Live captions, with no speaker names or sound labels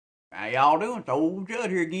How y'all doing? It's old Judd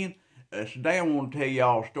here again. Today I want to tell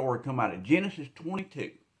y'all a story come out of Genesis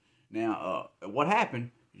 22. Now, what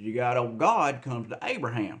happened is you got old God comes to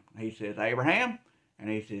Abraham. He says, Abraham? And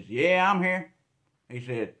he says, yeah, I'm here. He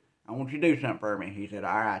said, I want you to do something for me. He said,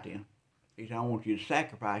 all right then. He said, I want you to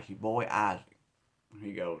sacrifice your boy Isaac.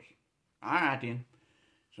 He goes, all right then.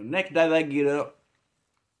 So next day they get up.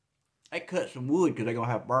 They cut some wood because they're going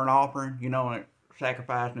to have burnt offering, and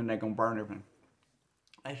sacrifice, and then they're going to burn everything.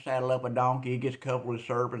 They saddle up a donkey, he gets a couple of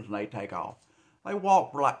servants, and they take off. They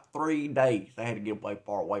walked for like 3 days. They had to get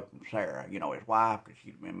far away from Sarah, his wife, because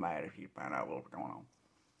she'd been mad if she'd found out what was going on.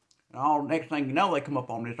 And all next thing you know, they come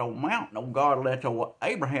up on this old mountain. Old God lets old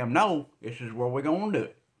Abraham know this is where we're going to do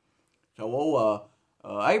it. So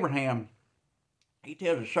Abraham, he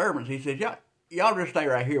tells the servants, he says, y'all just stay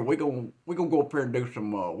right here. We're gonna go up here and do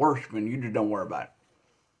some worshiping. You just don't worry about it.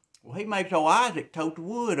 Well, he makes old Isaac tote the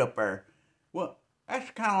wood up there. Well,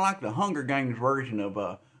 that's kind of like the Hunger Games version of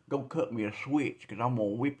go cut me a switch because I'm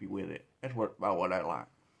going to whip you with it. That's about what I like.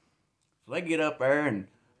 So they get up there and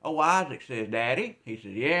Isaac says, Daddy. He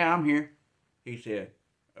says, yeah, I'm here. He said,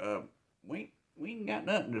 we ain't got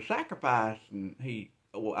nothing to sacrifice. And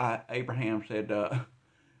Abraham said,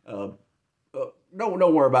 don't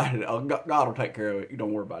worry about it. God will take care of it. You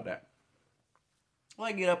don't worry about that. Well,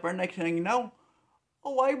 they get up there, next thing you know,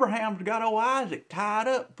 Abraham's got Isaac tied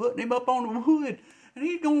up, putting him up on the wood. And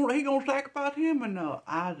he's gonna sacrifice him. And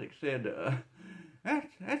Isaac said,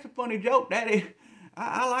 that's a funny joke, Daddy.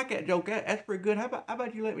 I like that joke. That's pretty good. How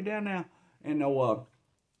about you let me down now? And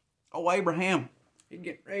Abraham, he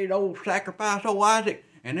get ready to sacrifice Isaac.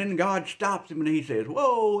 And then God stops him and he says,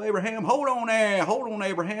 whoa, Abraham, hold on there. Hold on,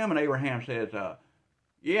 Abraham. And Abraham says,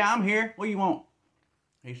 yeah, I'm here. What do you want?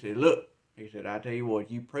 He said, look. He said, I tell you what,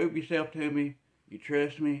 you prove yourself to me. You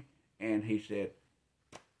trust me. And he said,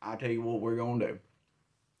 I'll tell you what we're going to do.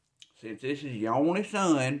 Since this is your only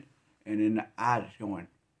son, and then Isaac's going,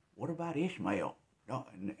 what about Ishmael?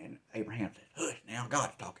 And Abraham says, hush, now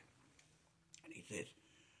God's talking. And he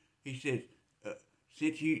says,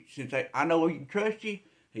 since I know he can trust you,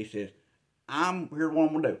 he says, here's what I'm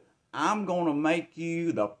going to do. I'm going to make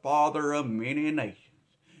you the father of many nations.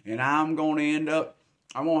 And I'm going to end up,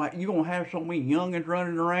 you're going to have so many youngins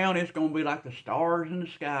running around, it's going to be like the stars in the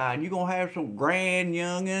sky. And you're going to have some grand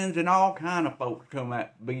youngins and all kind of folks come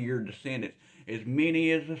out to be your descendants. As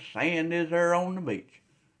many as the sand is there on the beach.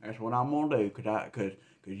 That's what I'm going to do because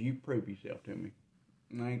you prove yourself to me.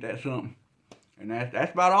 And ain't that something? And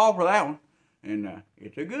that's about all for that one. And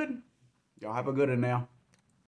it's a good one. Y'all have a good one now.